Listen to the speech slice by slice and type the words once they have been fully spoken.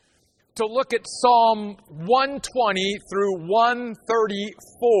to look at Psalm 120 through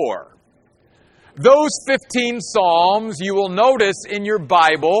 134. Those 15 Psalms, you will notice in your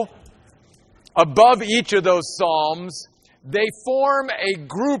Bible, above each of those Psalms, they form a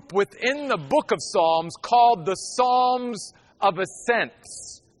group within the book of Psalms called the Psalms of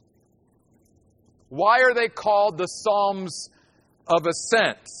Ascents. Why are they called the Psalms of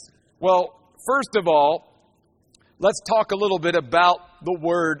Ascents? Well, first of all, let's talk a little bit about the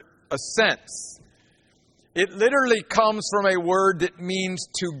word ascents. It literally comes from a word that means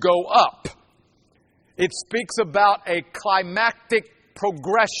to go up. It speaks about a climactic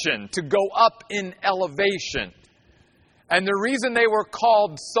progression, to go up in elevation. And the reason they were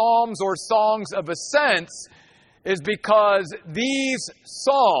called psalms or songs of ascents is because these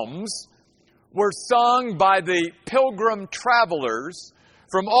psalms were sung by the pilgrim travelers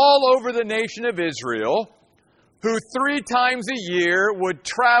from all over the nation of Israel, who 3 times a year would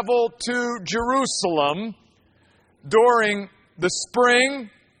travel to Jerusalem during the spring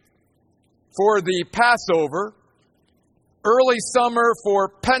for the Passover, early summer for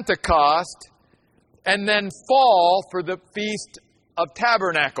Pentecost, and then fall for the Feast of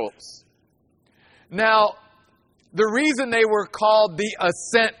Tabernacles. Now, the reason they were called the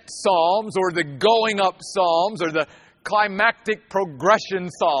Ascent Psalms, or the Going Up Psalms, or the Climactic Progression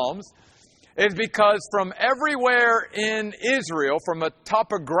Psalms, is because from everywhere in Israel, from a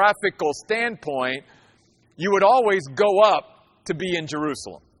topographical standpoint, you would always go up to be in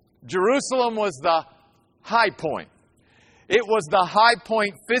Jerusalem. Jerusalem was the high point. It was the high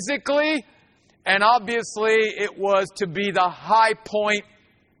point physically, and obviously it was to be the high point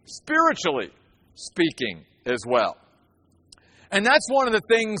spiritually speaking as well. And that's one of the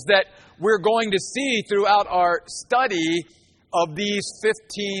things that we're going to see throughout our study of these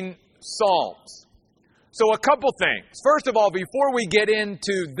 15 Psalms. So a couple things. First of all, before we get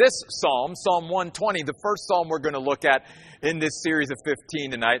into this Psalm, Psalm 120, the first Psalm we're going to look at in this series of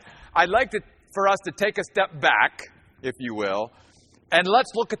 15 tonight, I'd like for us to take a step back, if you will, and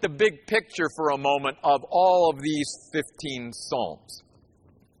let's look at the big picture for a moment of all of these 15 Psalms.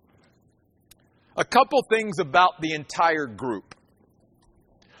 A couple things about the entire group.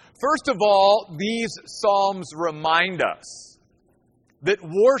 First of all, these Psalms remind us that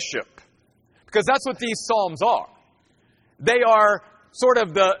worship, because that's what these Psalms are. They are sort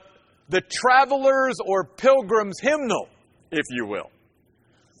of the traveler's or pilgrim's hymnal, if you will.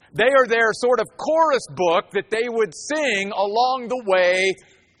 They are their sort of chorus book that they would sing along the way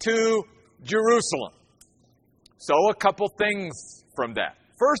to Jerusalem. So a couple things from that.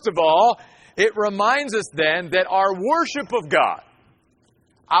 First of all, it reminds us then that our worship of God,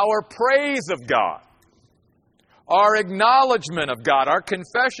 our praise of God, our acknowledgement of God, our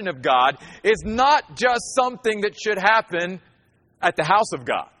confession of God is not just something that should happen at the house of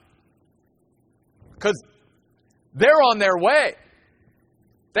God. Because they're on their way.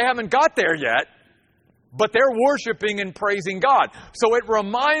 They haven't got there yet, but they're worshiping and praising God. So it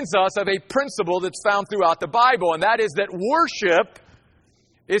reminds us of a principle that's found throughout the Bible, and that is that worship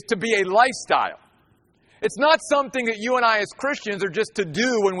is to be a lifestyle. It's not something that you and I as Christians are just to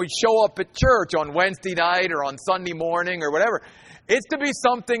do when we show up at church on Wednesday night or on Sunday morning or whatever. It's to be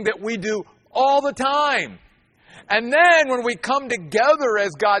something that we do all the time. And then when we come together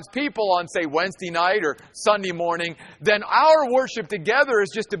as God's people on, say, Wednesday night or Sunday morning, then our worship together is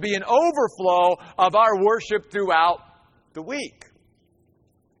just to be an overflow of our worship throughout the week.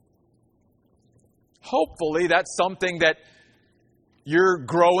 Hopefully that's something that you're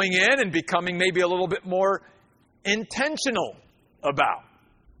growing in and becoming maybe a little bit more intentional about.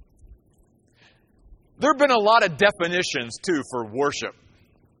 There have been a lot of definitions, too, for worship.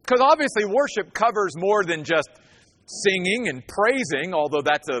 Because obviously worship covers more than just singing and praising, although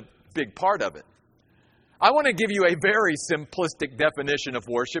that's a big part of it. I want to give you a very simplistic definition of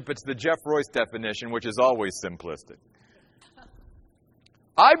worship. It's the Jeff Royce definition, which is always simplistic.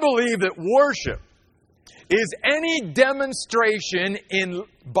 I believe that worship is any demonstration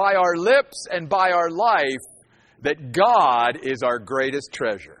by our lips and by our life that God is our greatest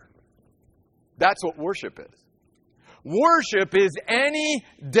treasure. That's what worship is. Worship is any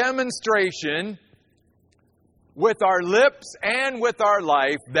demonstration with our lips and with our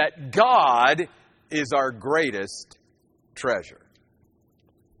life that God is our greatest treasure.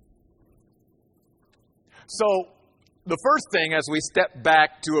 So, the first thing as we step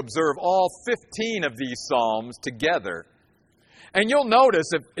back to observe all 15 of these Psalms together, and you'll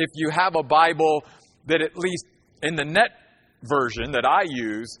notice if you have a Bible that at least in the net version that I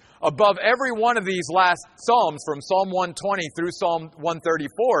use, above every one of these last Psalms, from Psalm 120 through Psalm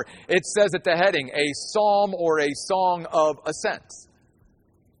 134, it says at the heading, a psalm or a song of ascents.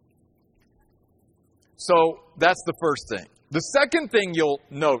 So that's the first thing. The second thing you'll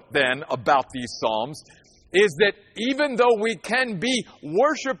note then about these Psalms is that even though we can be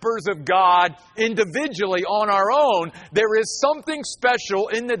worshipers of God individually on our own, there is something special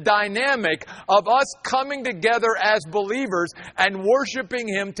in the dynamic of us coming together as believers and worshiping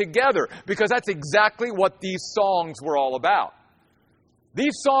Him together, because that's exactly what these songs were all about.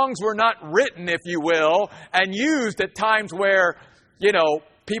 These songs were not written, if you will, and used at times where,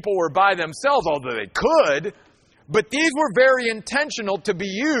 people were by themselves, although they could. But these were very intentional to be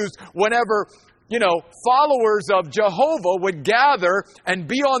used whenever, followers of Jehovah would gather and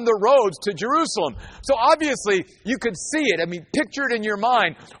be on the roads to Jerusalem. So obviously, you could see it. Picture it in your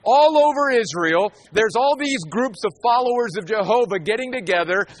mind. All over Israel, there's all these groups of followers of Jehovah getting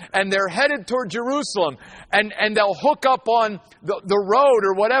together, and they're headed toward Jerusalem. And they'll hook up on the road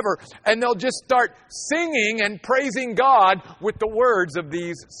or whatever, and they'll just start singing and praising God with the words of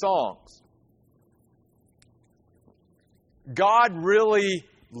these songs. God really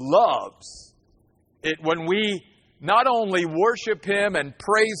loves it when we not only worship Him and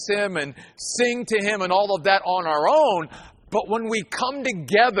praise Him and sing to Him and all of that on our own, but when we come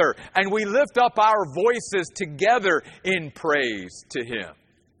together and we lift up our voices together in praise to Him.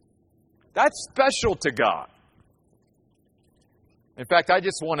 That's special to God. In fact, I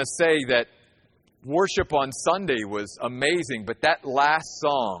just want to say that worship on Sunday was amazing, but that last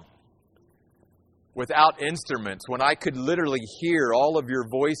song, without instruments, when I could literally hear all of your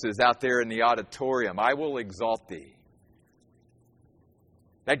voices out there in the auditorium, I will exalt thee.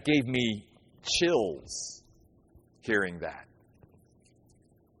 That gave me chills hearing that.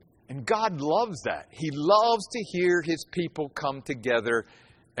 And God loves that. He loves to hear His people come together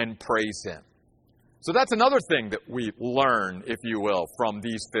and praise Him. So that's another thing that we learn, if you will, from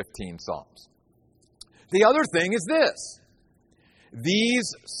these 15 Psalms. The other thing is this.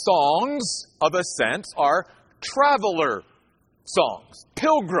 These songs of ascent are traveler songs,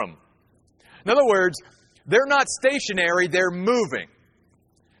 pilgrim. In other words, they're not stationary, they're moving.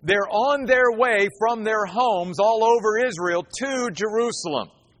 They're on their way from their homes all over Israel to Jerusalem.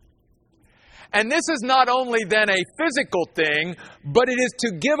 And this is not only then a physical thing, but it is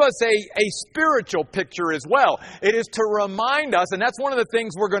to give us a spiritual picture as well. It is to remind us, and that's one of the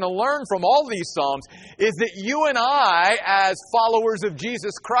things we're going to learn from all these Psalms, is that you and I, as followers of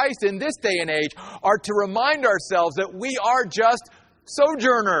Jesus Christ in this day and age, are to remind ourselves that we are just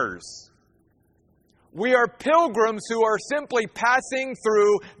sojourners. We are pilgrims who are simply passing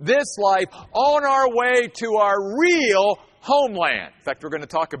through this life on our way to our real homeland. In fact, we're going to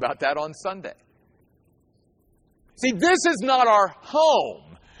talk about that on Sunday. See, this is not our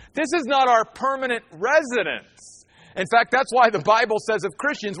home. This is not our permanent residence. In fact, that's why the Bible says of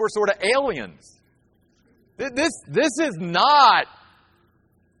Christians, we're sort of aliens. This is not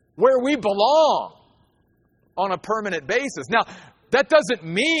where we belong on a permanent basis. Now, that doesn't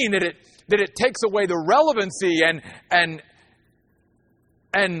mean that it takes away the relevancy and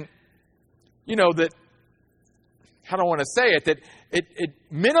that, how do I want to say it, that it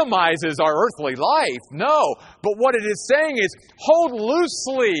minimizes our earthly life. No. But what it is saying is hold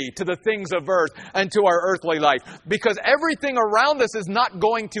loosely to the things of earth and to our earthly life, because everything around us is not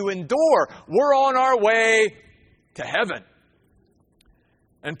going to endure. We're on our way to heaven.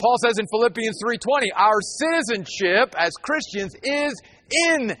 And Paul says in Philippians 3:20, our citizenship as Christians is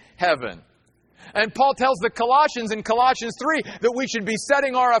in heaven. And Paul tells the Colossians in Colossians 3 that we should be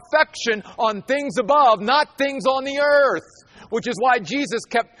setting our affection on things above, not things on the earth. Which is why Jesus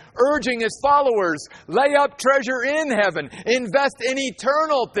kept urging His followers, lay up treasure in heaven, invest in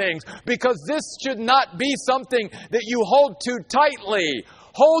eternal things, because this should not be something that you hold too tightly.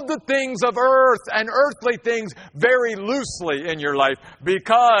 Hold the things of earth and earthly things very loosely in your life,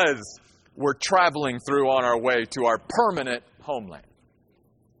 because we're traveling through on our way to our permanent homeland.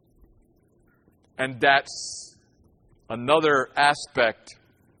 And that's another aspect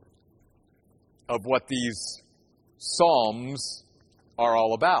of what these Psalms are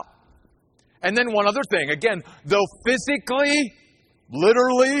all about. And then one other thing. Again, though physically,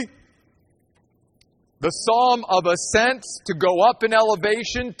 literally, the Psalm of ascent, to go up in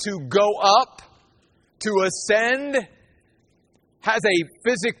elevation, to go up, to ascend, has a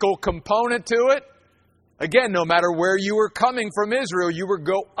physical component to it. Again, no matter where you were coming from Israel, you would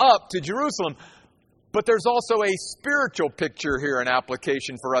go up to Jerusalem. But there's also a spiritual picture here, an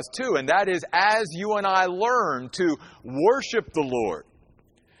application for us too. And that is, as you and I learn to worship the Lord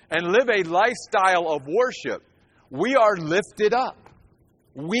and live a lifestyle of worship, we are lifted up.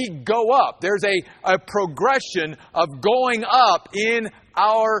 We go up. There's a progression of going up in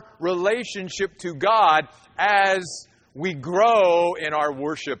our relationship to God as we grow in our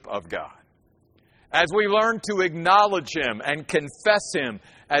worship of God. As we learn to acknowledge Him and confess Him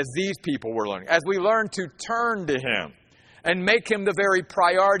as these people were learning, as we learn to turn to Him and make Him the very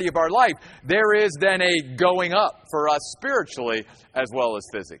priority of our life, there is then a going up for us spiritually as well as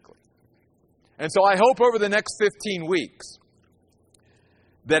physically. And so I hope over the next 15 weeks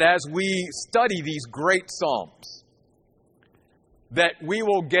that as we study these great Psalms, that we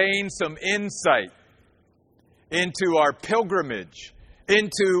will gain some insight into our pilgrimage,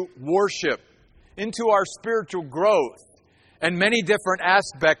 into worship, into our spiritual growth, and many different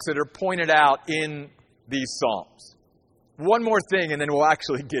aspects that are pointed out in these Psalms. One more thing, and then we'll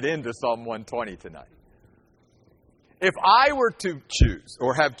actually get into Psalm 120 tonight. If I were to choose,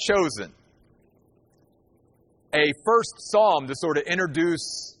 or have chosen, a first Psalm to sort of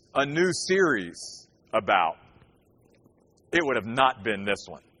introduce a new series about, it would have not been this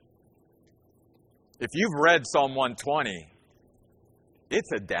one. If you've read Psalm 120, it's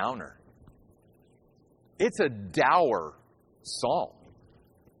a downer. It's a dour psalm.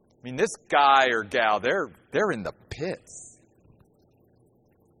 I mean, this guy or gal, they're in the pits.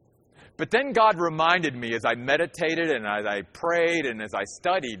 But then God reminded me as I meditated and as I prayed and as I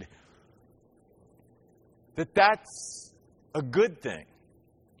studied that that's a good thing.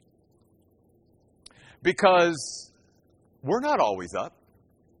 Because we're not always up.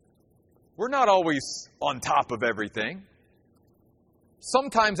 We're not always on top of everything.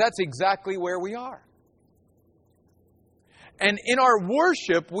 Sometimes that's exactly where we are. And in our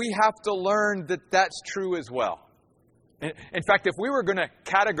worship, we have to learn that that's true as well. In fact, if we were going to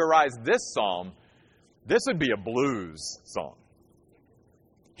categorize this psalm, this would be a blues song.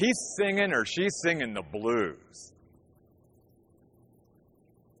 He's singing or she's singing the blues.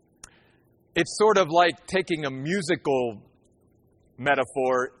 It's sort of like taking a musical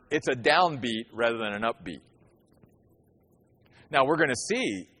metaphor. It's a downbeat rather than an upbeat. Now, we're going to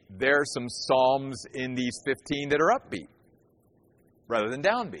see there are some psalms in these 15 that are upbeat rather than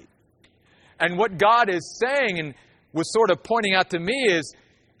downbeat. And what God is saying and was sort of pointing out to me is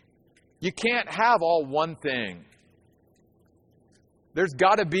you can't have all one thing. There's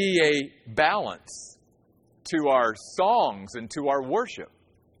got to be a balance to our songs and to our worship.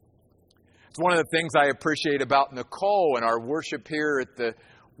 It's one of the things I appreciate about Nicole and our worship here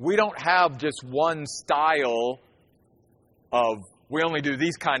we don't have just one style of, we only do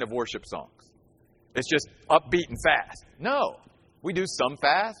these kind of worship songs. It's just upbeat and fast. No. We do some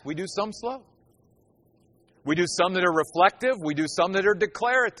fast. We do some slow. We do some that are reflective. We do some that are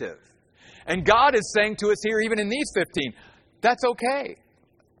declarative. And God is saying to us here, even in these 15, that's okay.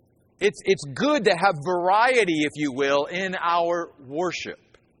 It's good to have variety, if you will, in our worship.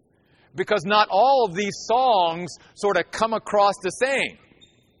 Because not all of these songs sort of come across the same.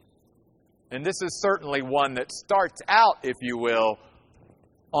 And this is certainly one that starts out, if you will,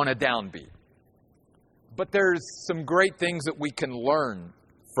 on a downbeat. But there's some great things that we can learn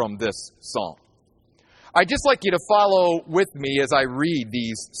from this psalm. I'd just like you to follow with me as I read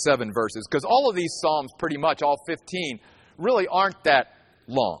these 7 verses, because all of these psalms, pretty much all 15, really aren't that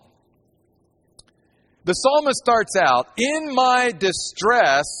long. The psalmist starts out, "In my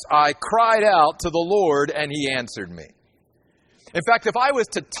distress I cried out to the Lord, and He answered me." In fact, if I was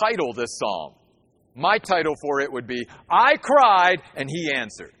to title this psalm, my title for it would be, "I cried, and He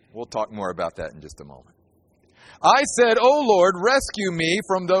answered." We'll talk more about that in just a moment. "I said, O Lord, rescue me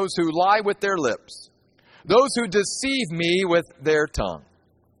from those who lie with their lips, those who deceive me with their tongue.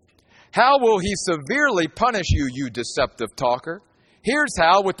 How will He severely punish you, you deceptive talker? Here's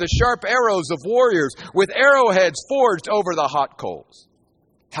how, with the sharp arrows of warriors, with arrowheads forged over the hot coals.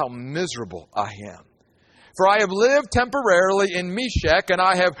 How miserable I am. For I have lived temporarily in Meshech, and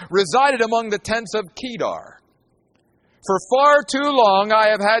I have resided among the tents of Kedar. For far too long I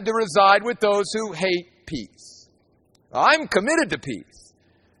have had to reside with those who hate peace. I'm committed to peace,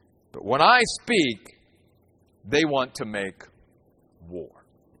 but when I speak, they want to make war."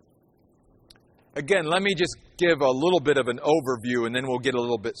 Again, let me just give a little bit of an overview, and then we'll get a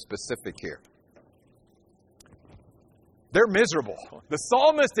little bit specific here. They're miserable. The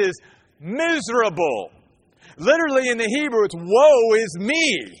psalmist is miserable. Literally in the Hebrew, it's woe is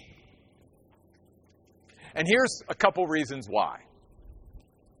me. And here's a couple reasons why.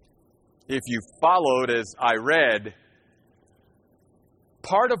 If you followed as I read,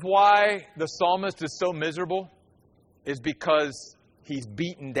 part of why the psalmist is so miserable is because he's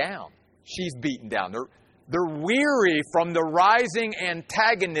beaten down. She's beaten down. They're weary from the rising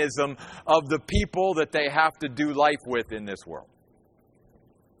antagonism of the people that they have to do life with in this world.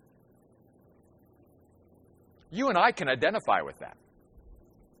 You and I can identify with that.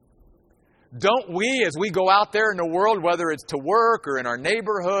 Don't we, as we go out there in the world, whether it's to work or in our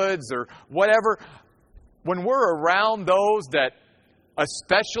neighborhoods or whatever, when we're around those that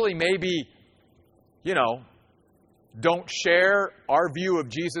especially maybe, don't share our view of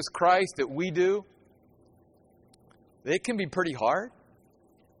Jesus Christ that we do, it can be pretty hard.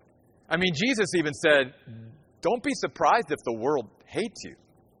 I mean, Jesus even said, don't be surprised if the world hates you.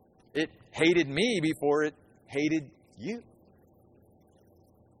 It hated me before it hated you.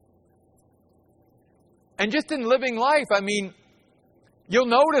 And just in living life, I mean, you'll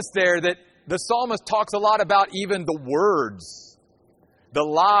notice there that the psalmist talks a lot about even the words, the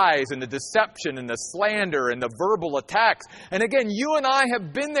lies and the deception and the slander and the verbal attacks. And again, you and I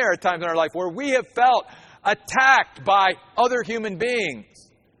have been there at times in our life where we have felt attacked by other human beings.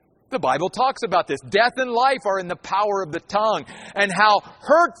 The Bible talks about this. Death and life are in the power of the tongue, and how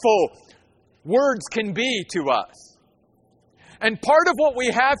hurtful words can be to us. And part of what we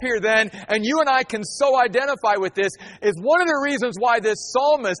have here then, and you and I can so identify with this, is one of the reasons why this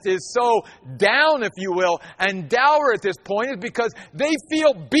psalmist is so down, if you will, and dour at this point, is because they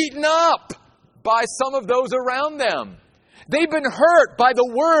feel beaten up by some of those around them. They've been hurt by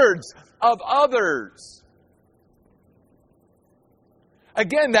the words of others.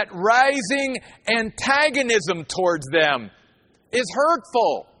 Again, that rising antagonism towards them is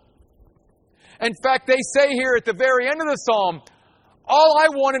hurtful. In fact, they say here at the very end of the psalm, all I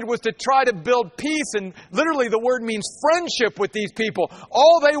wanted was to try to build peace, and literally the word means friendship with these people.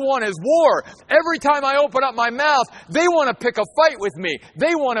 All they want is war. Every time I open up my mouth, they want to pick a fight with me.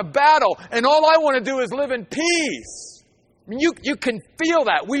 They want to battle, and all I want to do is live in peace. I mean, you can feel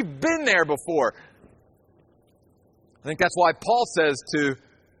that. We've been there before. I think that's why Paul says to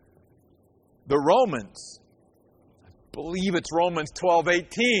the Romans, I believe it's Romans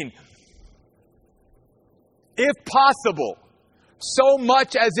 12:18, if possible, so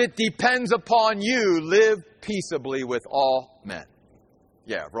much as it depends upon you, live peaceably with all men.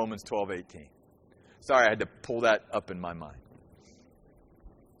 Yeah, Romans 12:18. Sorry, I had to pull that up in my mind.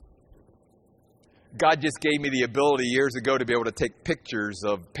 God just gave me the ability years ago to be able to take pictures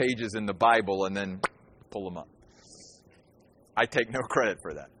of pages in the Bible and then pull them up. I take no credit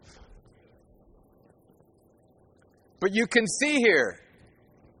for that. But you can see here,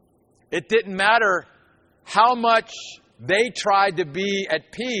 it didn't matter how much they tried to be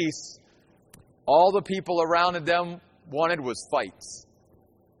at peace, all the people around them wanted was fights.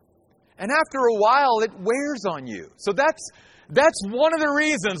 And after a while, it wears on you. So that's one of the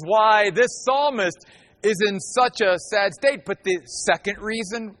reasons why this psalmist is in such a sad state. But the second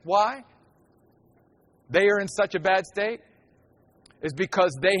reason why they are in such a bad state is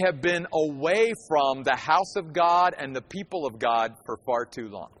because they have been away from the house of God and the people of God for far too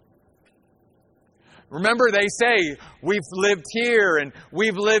long. Remember, they say, we've lived here and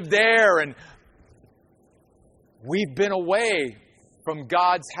we've lived there and we've been away from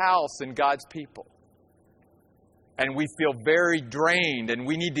God's house and God's people. And we feel very drained, and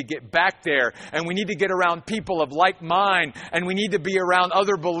we need to get back there, and we need to get around people of like mind, and we need to be around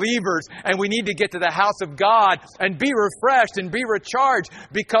other believers, and we need to get to the house of God and be refreshed and be recharged,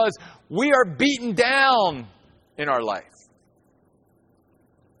 because we are beaten down in our life.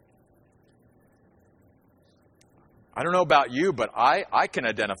 I don't know about you, but I can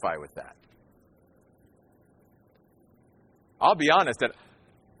identify with that. I'll be honest that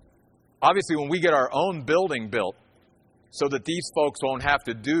obviously when we get our own building built so that these folks won't have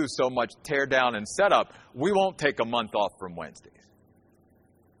to do so much tear down and set up, we won't take a month off from Wednesdays.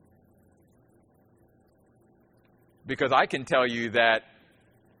 Because I can tell you that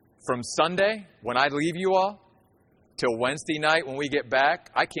from Sunday, when I leave you all, till Wednesday night when we get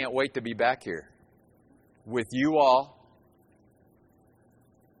back, I can't wait to be back here with you all,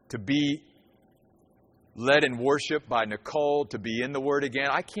 to be led in worship by Nicole, to be in the Word again.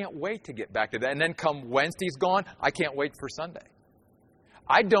 I can't wait to get back to that. And then come Wednesday's gone, I can't wait for Sunday.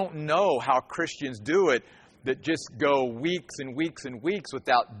 I don't know how Christians do it that just go weeks and weeks and weeks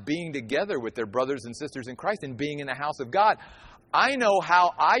without being together with their brothers and sisters in Christ and being in the house of God. I know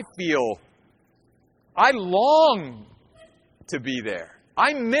how I feel. I long to be there.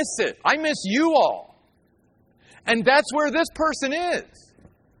 I miss it. I miss you all. And that's where this person is,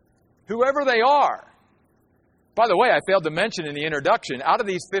 whoever they are. By the way, I failed to mention in the introduction, out of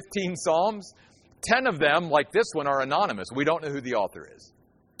these 15 Psalms, 10 of them, like this one, are anonymous. We don't know who the author is.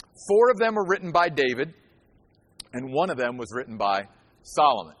 4 of them are written by David, and 1 of them was written by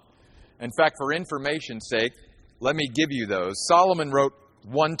Solomon. In fact, for information's sake, let me give you those. Solomon wrote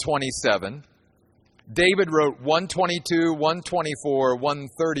 127. David wrote 122, 124,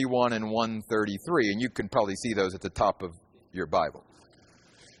 131, and 133. And you can probably see those at the top of your Bible.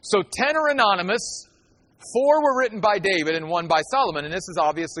 So 10 are anonymous, 4 were written by David, and 1 by Solomon. And this is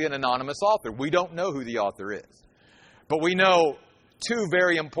obviously an anonymous author. We don't know who the author is. But we know 2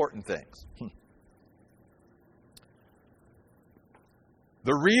 very important things.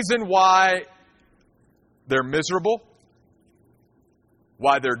 The reason why they're miserable,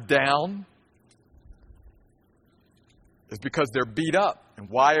 why they're down, is because they're beat up. And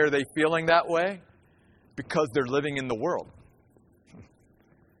why are they feeling that way? Because they're living in the world.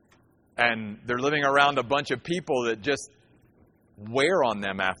 And they're living around a bunch of people that just wear on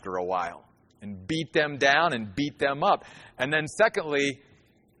them after a while and beat them down and beat them up. And then secondly,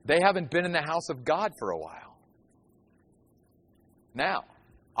 they haven't been in the house of God for a while. Now,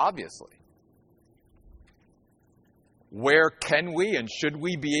 obviously, where can we and should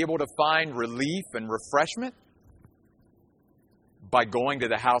we be able to find relief and refreshment? By going to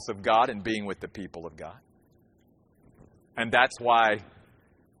the house of God and being with the people of God. And that's why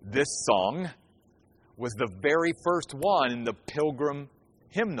this song was the very first one in the pilgrim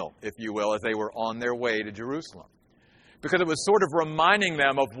hymnal, if you will, as they were on their way to Jerusalem. Because it was sort of reminding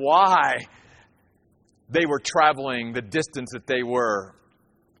them of why they were traveling the distance that they were,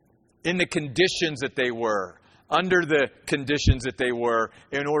 in the conditions that they were, under the conditions that they were,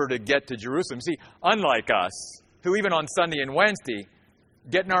 in order to get to Jerusalem. See, unlike us, who even on Sunday and Wednesday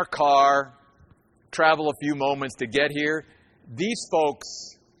get in our car, travel a few moments to get here, these folks,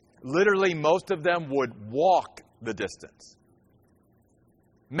 literally most of them would walk the distance.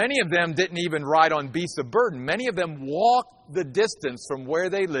 Many of them didn't even ride on beasts of burden. Many of them walked the distance from where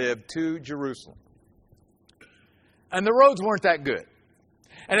they lived to Jerusalem. And the roads weren't that good.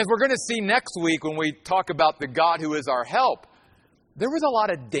 And as we're going to see next week when we talk about the God who is our help, there was a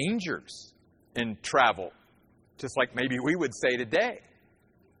lot of dangers in travel. Just like maybe we would say today.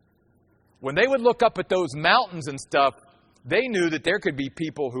 When they would look up at those mountains and stuff, they knew that there could be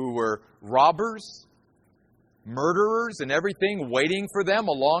people who were robbers, murderers, and everything waiting for them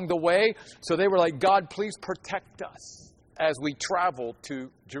along the way. So they were like, God, please protect us as we travel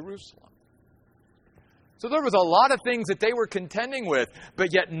to Jerusalem. So there was a lot of things that they were contending with, but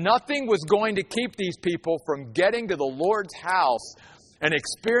yet nothing was going to keep these people from getting to the Lord's house and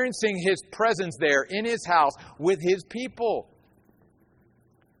experiencing His presence there in His house with His people.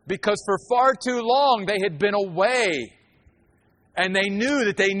 Because for far too long they had been away. And they knew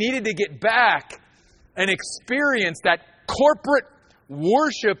that they needed to get back and experience that corporate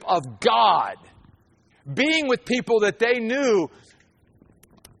worship of God. Being with people that they knew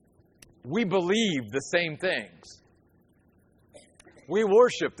we believe the same things. We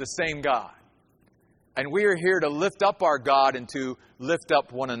worship the same God. And we are here to lift up our God and to lift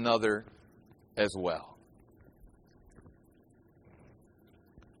up one another as well.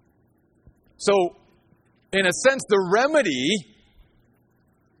 So, in a sense, the remedy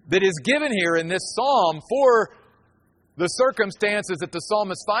that is given here in this psalm for the circumstances that the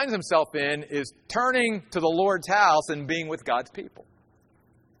psalmist finds himself in is turning to the Lord's house and being with God's people.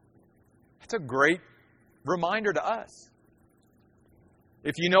 It's a great reminder to us.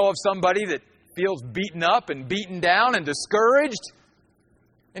 If you know of somebody that feels beaten up and beaten down and discouraged,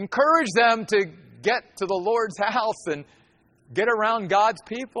 encourage them to get to the Lord's house and get around God's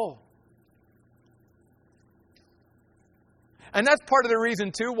people. And that's part of the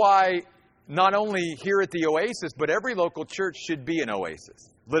reason, too, why not only here at the Oasis, but every local church should be an oasis.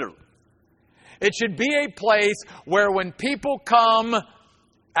 Literally. It should be a place where when people come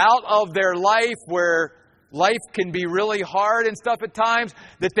out of their life, where life can be really hard and stuff at times,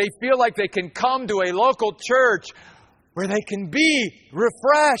 that they feel like they can come to a local church where they can be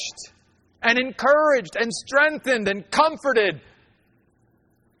refreshed and encouraged and strengthened and comforted,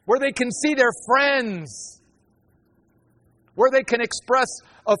 where they can see their friends, where they can express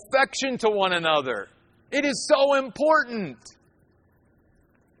affection to one another. It is so important.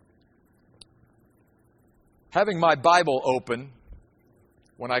 Having my Bible open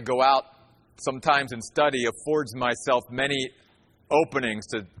when I go out sometimes and study affords myself many openings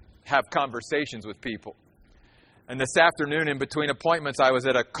to have conversations with people. And this afternoon, in between appointments, I was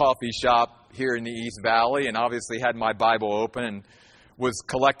at a coffee shop here in the East Valley and obviously had my Bible open and was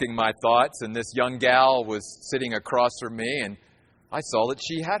collecting my thoughts. And this young gal was sitting across from me, and I saw that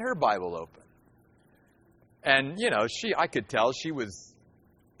she had her Bible open. And, you know, I could tell she was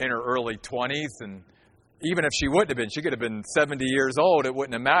in her early 20s, and even if she wouldn't have been, she could have been 70 years old, it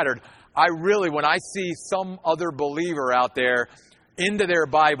wouldn't have mattered. I really, when I see some other believer out there into their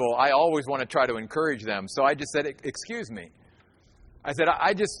Bible, I always want to try to encourage them. So I just said, excuse me. I said,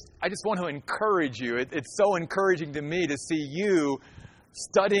 I just want to encourage you. It's so encouraging to me to see you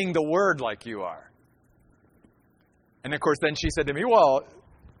studying the Word like you are. And of course, then she said to me, well,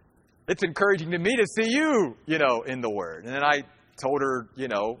 it's encouraging to me to see you, in the Word. And then I told her,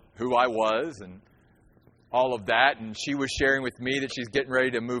 who I was and all of that. And she was sharing with me that she's getting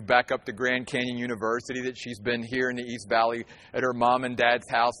ready to move back up to Grand Canyon University, that she's been here in the East Valley at her mom and dad's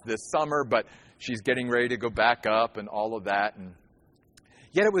house this summer, but she's getting ready to go back up and all of that. And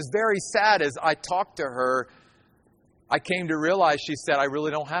yet it was very sad as I talked to her, I came to realize, she said, I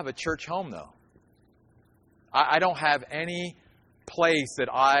really don't have a church home, though. I don't have any place that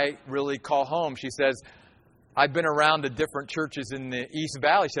I really call home. She says, I've been around to different churches in the East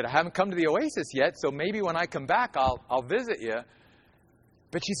Valley. She said, I haven't come to the Oasis yet, so maybe when I come back, I'll visit you.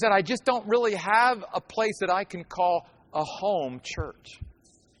 But she said, I just don't really have a place that I can call a home church.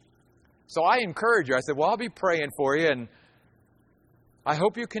 So I encourage her. I said, well, I'll be praying for you, and I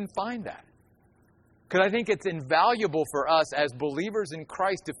hope you can find that. Because I think it's invaluable for us as believers in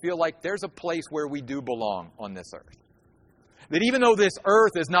Christ to feel like there's a place where we do belong on this earth. That even though this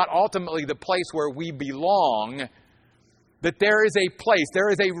earth is not ultimately the place where we belong, that there is a place, there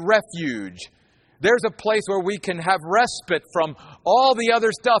is a refuge. There's a place where we can have respite from all the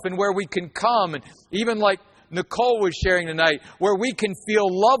other stuff and where we can come. And even like Nicole was sharing tonight, where we can feel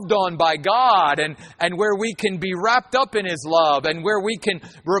loved on by God and where we can be wrapped up in His love and where we can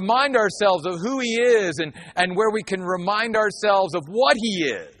remind ourselves of who He is and where we can remind ourselves of what He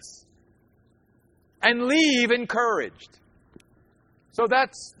is and leave encouraged. So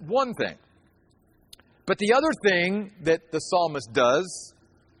that's one thing. But the other thing that the psalmist does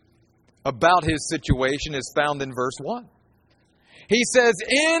about his situation is found in verse 1. He says,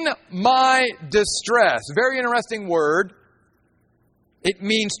 in my distress. Very interesting word. It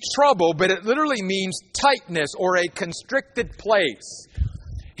means trouble, but it literally means tightness or a constricted place.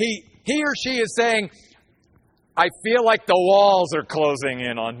 He or she is saying, I feel like the walls are closing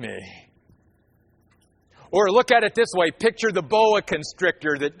in on me. Or look at it this way, picture the boa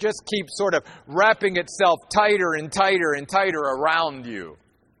constrictor that just keeps sort of wrapping itself tighter and tighter and tighter around you,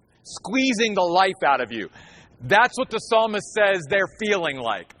 squeezing the life out of you. That's what the psalmist says they're feeling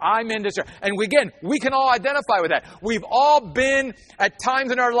like. I'm in distress. And again, we can all identify with that. We've all been at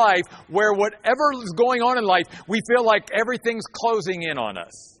times in our life where whatever is going on in life, we feel like everything's closing in on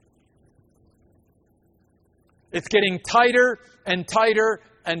us. It's getting tighter and tighter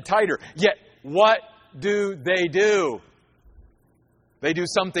and tighter. Yet, what do? They do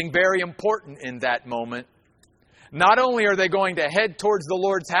something very important in that moment. Not only are they going to head towards the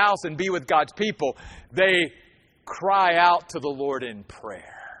Lord's house and be with God's people, they cry out to the Lord in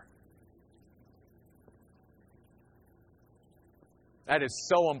prayer. That is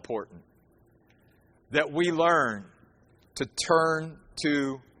so important that we learn to turn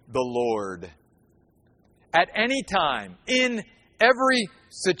to the Lord at any time, in every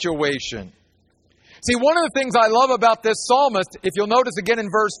situation. See, one of the things I love about this psalmist, if you'll notice again in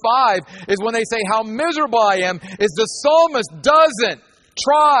verse 5, is when they say how miserable I am, is the psalmist doesn't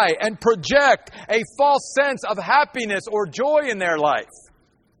try and project a false sense of happiness or joy in their life.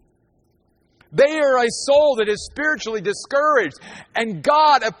 They are a soul that is spiritually discouraged, and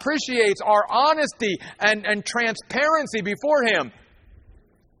God appreciates our honesty and transparency before Him.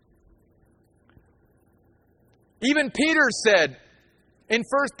 Even Peter said, in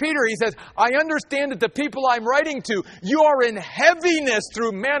 1 Peter, he says, I understand that the people I'm writing to, you are in heaviness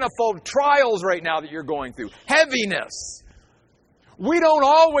through manifold trials right now that you're going through. Heaviness. We don't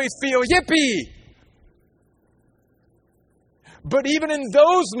always feel yippee. But even in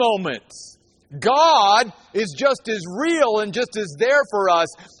those moments, God is just as real and just as there for us.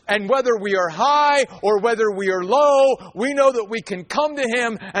 And whether we are high or whether we are low, we know that we can come to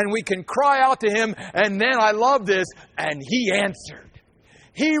Him and we can cry out to Him. And then I love this, and He answered.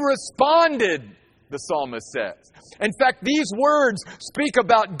 He responded, the psalmist says. In fact, these words speak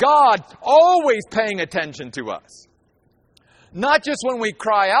about God always paying attention to us. Not just when we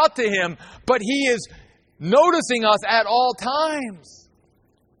cry out to Him, but He is noticing us at all times.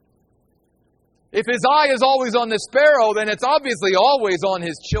 If His eye is always on the sparrow, then it's obviously always on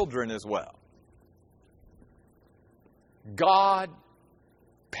His children as well. God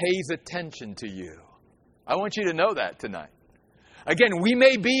pays attention to you. I want you to know that tonight. Again, we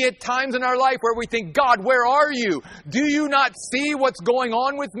may be at times in our life where we think, God, where are you? Do you not see what's going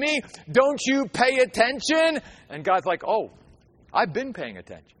on with me? Don't you pay attention? And God's like, oh, I've been paying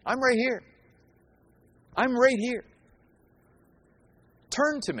attention. I'm right here. I'm right here.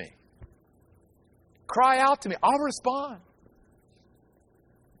 Turn to me. Cry out to me. I'll respond.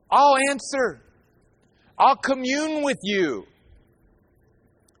 I'll answer. I'll commune with you.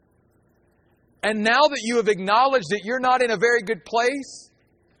 And now that you have acknowledged that you're not in a very good place,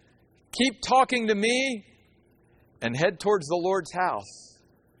 keep talking to me and head towards the Lord's house.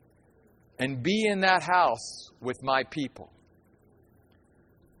 and be in that house with my people.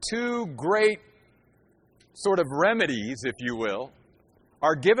 Two great sort of remedies, if you will,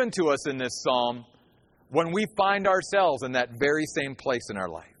 are given to us in this psalm when we find ourselves in that very same place in our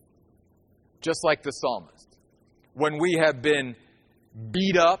life. Just like the psalmist. When we have been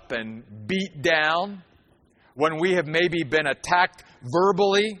beat up and beat down, when we have maybe been attacked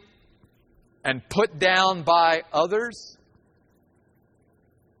verbally and put down by others,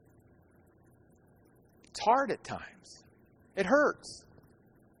 it's hard at times. It hurts.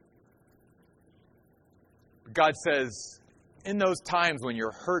 God says, in those times when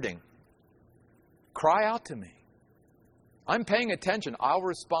you're hurting, cry out to me. I'm paying attention. I'll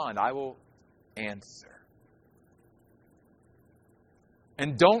respond. I will answer.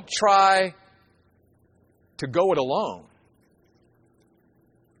 And don't try to go it alone.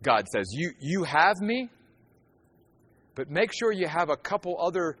 God says, you have me, but make sure you have a couple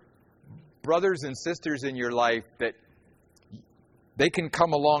other brothers and sisters in your life that they can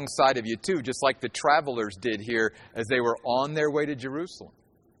come alongside of you too, just like the travelers did here as they were on their way to Jerusalem.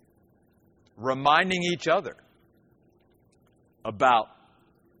 Reminding each other about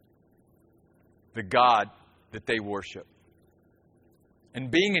the God that they worship.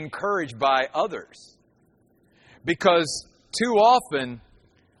 And being encouraged by others. Because too often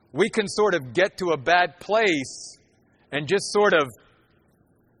we can sort of get to a bad place and just sort of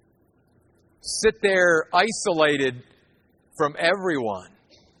sit there isolated from everyone.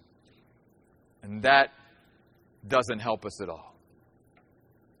 And that doesn't help us at all.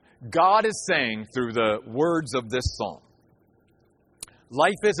 God is saying through the words of this psalm,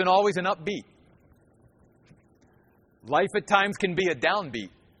 life isn't always an upbeat. Life at times can be a downbeat.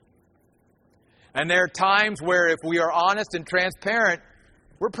 And there are times where if we are honest and transparent,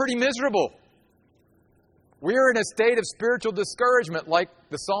 we're pretty miserable. We're in a state of spiritual discouragement like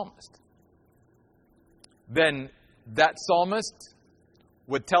the psalmist. Then that psalmist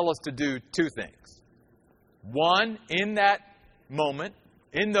would tell us to do two things. One, in that moment,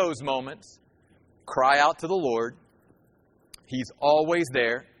 in those moments, cry out to the Lord. He's always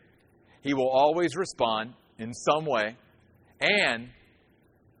there. He will always respond in some way. And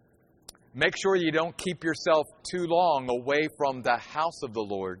make sure you don't keep yourself too long away from the house of the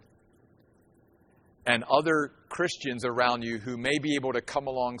Lord and other Christians around you who may be able to come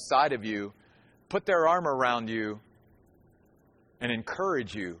alongside of you, put their arm around you, and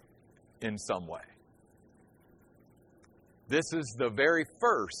encourage you in some way. This is the very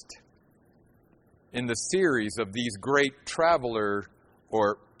first in the series of these great traveler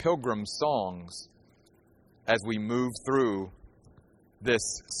or pilgrim songs as we move through this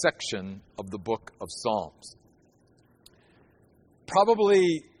section of the book of Psalms.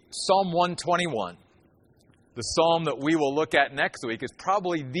 Probably Psalm 121, the psalm that we will look at next week, is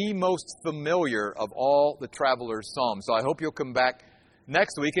probably the most familiar of all the traveler's psalms. So I hope you'll come back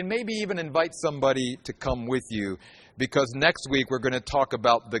next week and maybe even invite somebody to come with you, because next week we're going to talk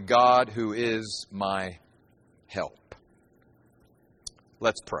about the God who is my help.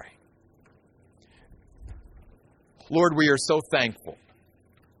 Let's pray. Lord, we are so thankful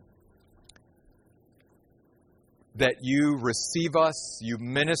that you receive us, you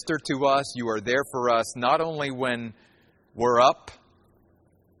minister to us, you are there for us, not only when we're up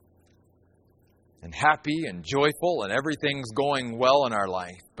and happy and joyful and everything's going well in our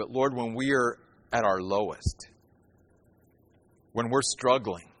life, but Lord, when we are at our lowest, when we're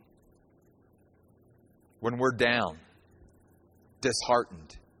struggling, when we're down,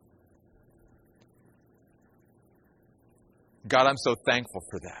 disheartened. God, I'm so thankful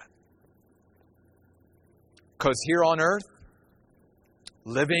for that. Because here on earth,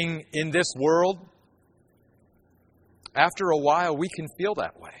 living in this world, after a while we can feel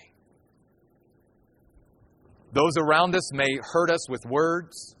that way. Those around us may hurt us with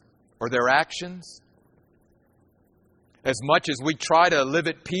words or their actions. As much as we try to live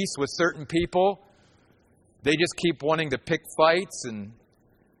at peace with certain people, they just keep wanting to pick fights and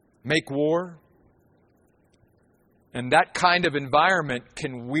make war. And that kind of environment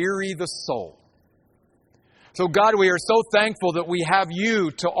can weary the soul. So God, we are so thankful that we have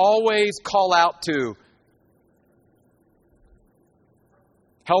you to always call out to.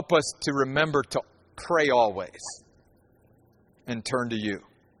 Help us to remember to pray always and turn to you.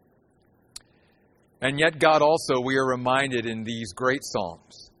 And yet, God, also we are reminded in these great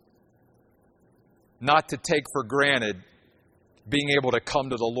psalms not to take for granted being able to come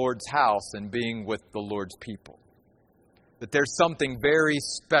to the Lord's house and being with the Lord's people. That there's something very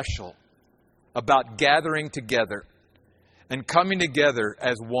special about gathering together and coming together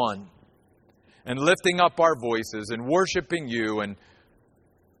as one and lifting up our voices and worshiping you and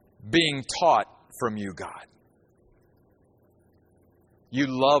being taught from you, God. You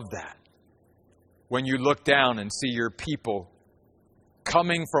love that when you look down and see your people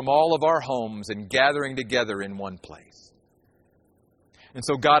coming from all of our homes and gathering together in one place. And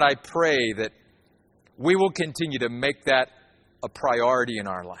so, God, I pray that we will continue to make that a priority in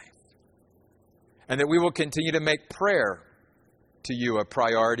our life. And that we will continue to make prayer to you a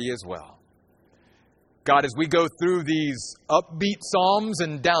priority as well. God, as we go through these upbeat psalms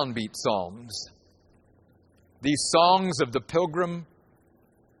and downbeat psalms, these songs of the pilgrim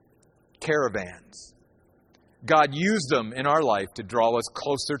caravans, God, use them in our life to draw us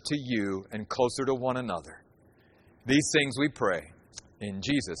closer to you and closer to one another. These things we pray in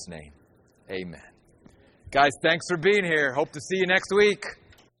Jesus' name. Amen. Guys, thanks for being here. Hope to see you next week.